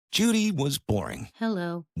Judy was boring.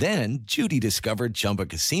 Hello. Then Judy discovered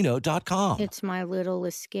ChumbaCasino.com. It's my little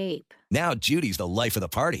escape. Now Judy's the life of the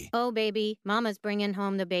party. Oh, baby, mama's bringing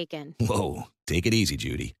home the bacon. Whoa, take it easy,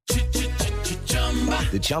 Judy.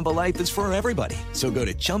 The Chumba life is for everybody. So go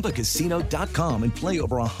to ChumbaCasino.com and play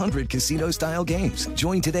over 100 casino-style games.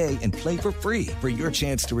 Join today and play for free for your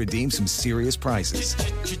chance to redeem some serious prizes.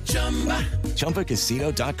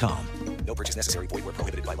 ChumbaCasino.com. No purchase necessary. Void where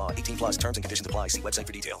prohibited by law. 18 plus terms and conditions apply. See website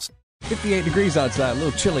for details. 58 degrees outside, a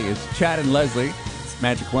little chilly. It's Chad and Leslye. It's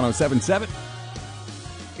Magic 107.7.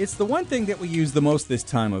 It's the one thing that we use the most this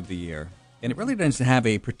time of the year, and it really doesn't have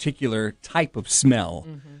a particular type of smell.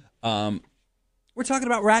 We're talking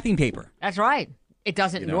about wrapping paper. That's right. It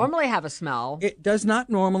doesn't normally have a smell. It does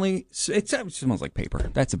not normally. It smells like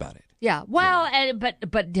paper. That's about it. Yeah. Well,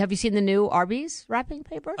 but have you seen the new Arby's wrapping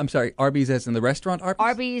paper? I'm sorry, Arby's as in the restaurant Arby's?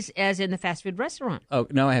 Arby's as in the fast food restaurant. Oh,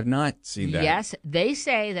 no, I have not seen that. Yes. They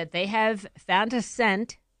say that they have found a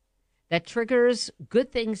scent that triggers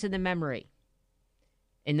good things in the memory.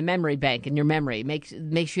 In the memory bank, in your memory. Makes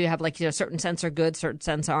sure you have, certain scents are good, certain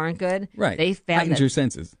scents aren't good. Right. They found heightens your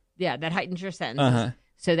senses. Yeah, that heightens your senses. Uh-huh.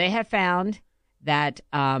 So they have found that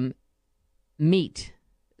meat,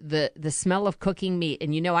 the smell of cooking meat,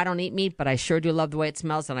 and I don't eat meat, but I sure do love the way it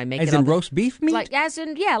smells, and I make it. As in roast beef meat?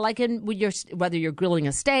 Whether you're grilling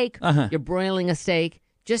a steak, you're broiling a steak.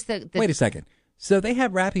 Just the Wait a second. So they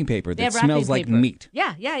have wrapping paper that wrapping smells like paper. meat.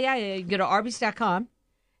 Yeah. You go to Arby's.com.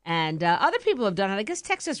 And other people have done it. I guess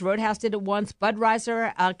Texas Roadhouse did it once.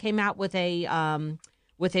 Budweiser came out with a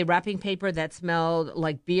wrapping paper that smelled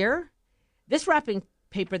like beer. This wrapping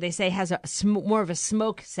paper, they say, has more of a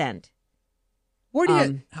smoke scent. Where do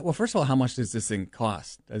you? Well, first of all, how much does this thing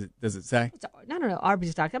cost? Does it say? I don't know.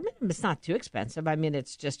 Arby's.com. I mean, it's not too expensive. I mean,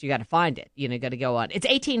 it's just you got to find it. You got to go on. It's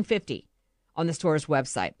 $18.50 on the store's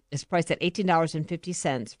website. It's priced at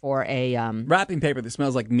 $18.50 for a wrapping paper that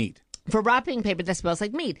smells like meat. For wrapping paper that smells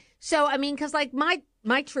like meat. So, I mean, because like my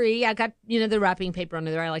tree, I got, the wrapping paper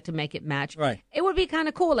under there. I like to make it match. Right. It would be kind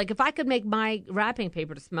of cool. Like if I could make my wrapping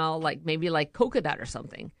paper to smell like maybe like coconut or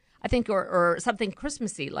something. I think, or something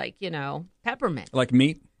Christmassy, like, peppermint. Like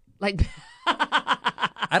meat? Like.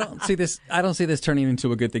 I don't see this turning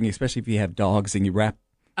into a good thing, especially if you have dogs and you wrap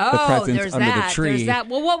the presents under the tree. There's that.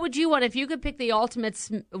 Well, what would you want if you could pick the ultimate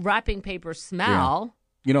wrapping paper smell?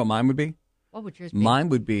 Yeah. You know what mine would be? What would yours be? Mine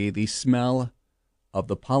would be the smell of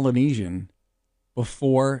the Polynesian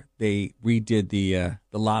before they redid the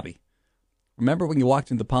lobby. Remember when you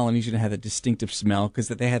walked into the Polynesian, it had a distinctive smell because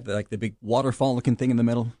they had the big waterfall-looking thing in the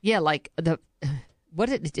middle? Yeah, like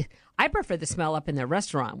I prefer the smell up in their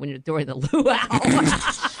restaurant when you're during the luau.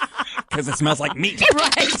 Because it smells like meat.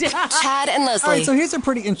 Right. Chad and Leslye. All right, so here's a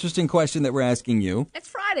pretty interesting question that we're asking you. It's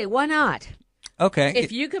Friday. Why not? Okay.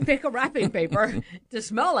 If you could pick a wrapping paper to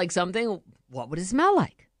smell like something, what would it smell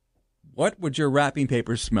like? What would your wrapping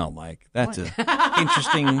paper smell like? That's an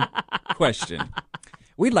interesting question.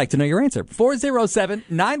 We'd like to know your answer.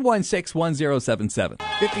 407-916-1077.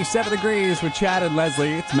 57 degrees with Chad and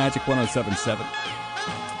Leslye. It's Magic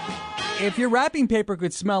 107.7. If your wrapping paper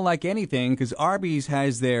could smell like anything, because Arby's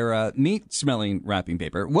has their meat-smelling wrapping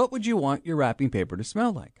paper, what would you want your wrapping paper to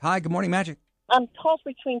smell like? Hi, good morning, Magic. I'm tossed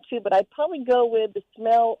between two, but I'd probably go with the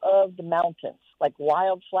smell of the mountains, like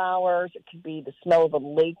wildflowers. It could be the smell of a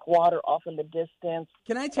lake water off in the distance.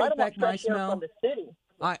 Can I take back my smell? From the city.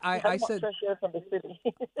 I said fresh air from the city.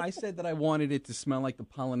 I said that I wanted it to smell like the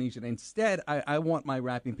Polynesian. Instead, I want my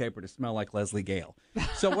wrapping paper to smell like Leslye Gale.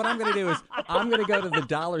 So what I'm going to do is I'm going to go to the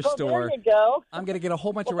dollar store. There you go. I'm going to get a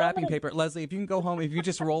whole bunch of wrapping paper. Leslye, if you can go home, if you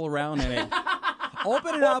just roll around in it.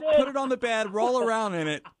 Open it up, put it on the bed, roll around in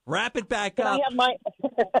it, wrap it back up. I have my...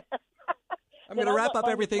 I'm going to wrap up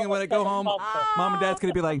everything, and when I go home, Mom and Dad's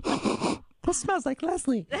going to be like, this smells like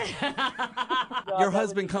Leslye. Your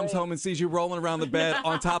husband comes home and sees you rolling around the bed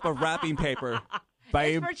on top of wrapping paper.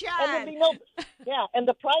 Babe. It's for Chad. And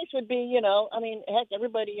the price would be, heck,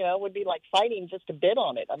 everybody, would be like fighting just to bid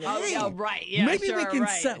on it. I mean, right. Yeah, maybe sure,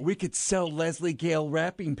 we could sell Leslye Gale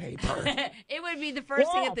wrapping paper. It would be the first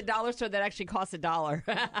thing at the dollar store that actually costs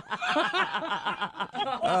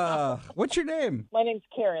 $1. What's your name? My name's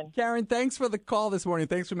Karen. Karen, thanks for the call this morning.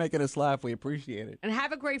 Thanks for making us laugh. We appreciate it. And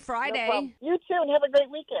have a great Friday. No problem. You too, and have a great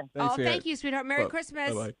weekend. Thank you, sweetheart. Merry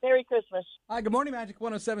Christmas. Bye-bye. Merry Christmas. Hi, good morning, Magic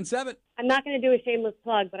 107.7. I'm not going to do a shameless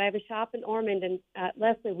plug, but I have a shop in Ormond, and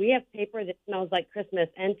Leslye, we have paper that smells like Christmas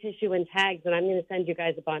and tissue and tags, and I'm going to send you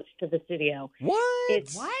guys a bunch to the studio. What?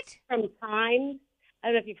 It's from Times. I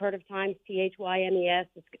don't know if you've heard of Times, Thymes.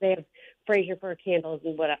 They have Fraser for candles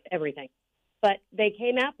and everything. But they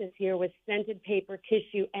came out this year with scented paper,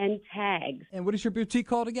 tissue, and tags. And what is your boutique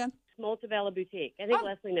called again? Moltavella Boutique. I think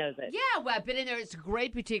Leslye knows it. Yeah, well, I've been in there. It's a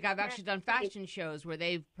great boutique. I've actually done fashion shows where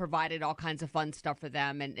they've provided all kinds of fun stuff for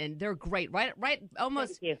them, and they're great. Right,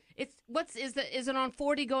 almost. Thank you. Is it on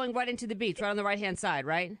 40 going right into the beach, right on the right-hand side,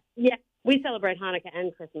 right? Yeah, we celebrate Hanukkah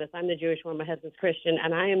and Christmas. I'm the Jewish one. My husband's Christian,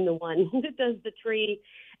 and I am the one that does the tree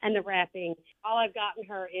and the wrapping. All I've gotten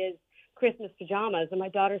her is Christmas pajamas, and my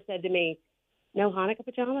daughter said to me, "No Hanukkah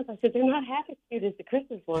pajamas?" I said, "They're not half as cute as the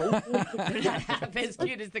Christmas ones." Half as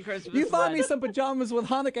cute as the Christmas You find one. me some pajamas with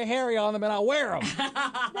Hanukkah Harry on them, and I'll wear them.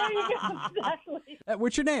 There you go. Exactly.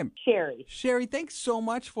 What's your name? Sherry. Sherry, thanks so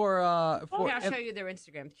much for. Yeah, I'll show you their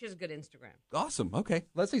Instagram. She has a good Instagram. Awesome. Okay,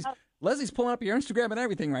 Leslie's pulling up your Instagram and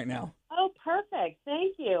everything right now. Oh, perfect.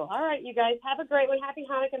 Thank you. All right, you guys. Have a great one. Happy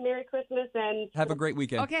Hanukkah, Merry Christmas, and Have a great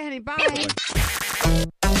weekend. Okay, honey, bye.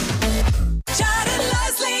 Chad and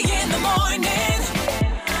Leslye in the morning.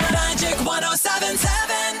 Magic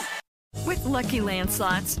 107.7. With Lucky Land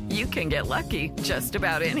Slots, you can get lucky just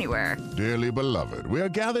about anywhere. Dearly beloved, we are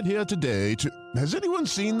gathered here today to... Has anyone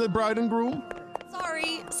seen the bride and groom?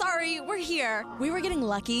 Sorry, we're here. We were getting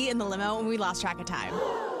lucky in the limo and we lost track of time.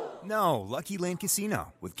 No, Lucky Land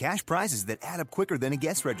Casino, with cash prizes that add up quicker than a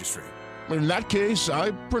guest registry. In that case,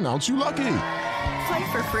 I pronounce you lucky.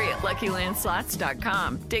 Play for free at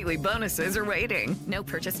LuckyLandSlots.com. Daily bonuses are waiting. No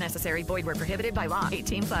purchase necessary. Void where prohibited by law.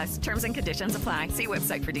 18+. Terms and conditions apply. See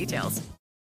website for details.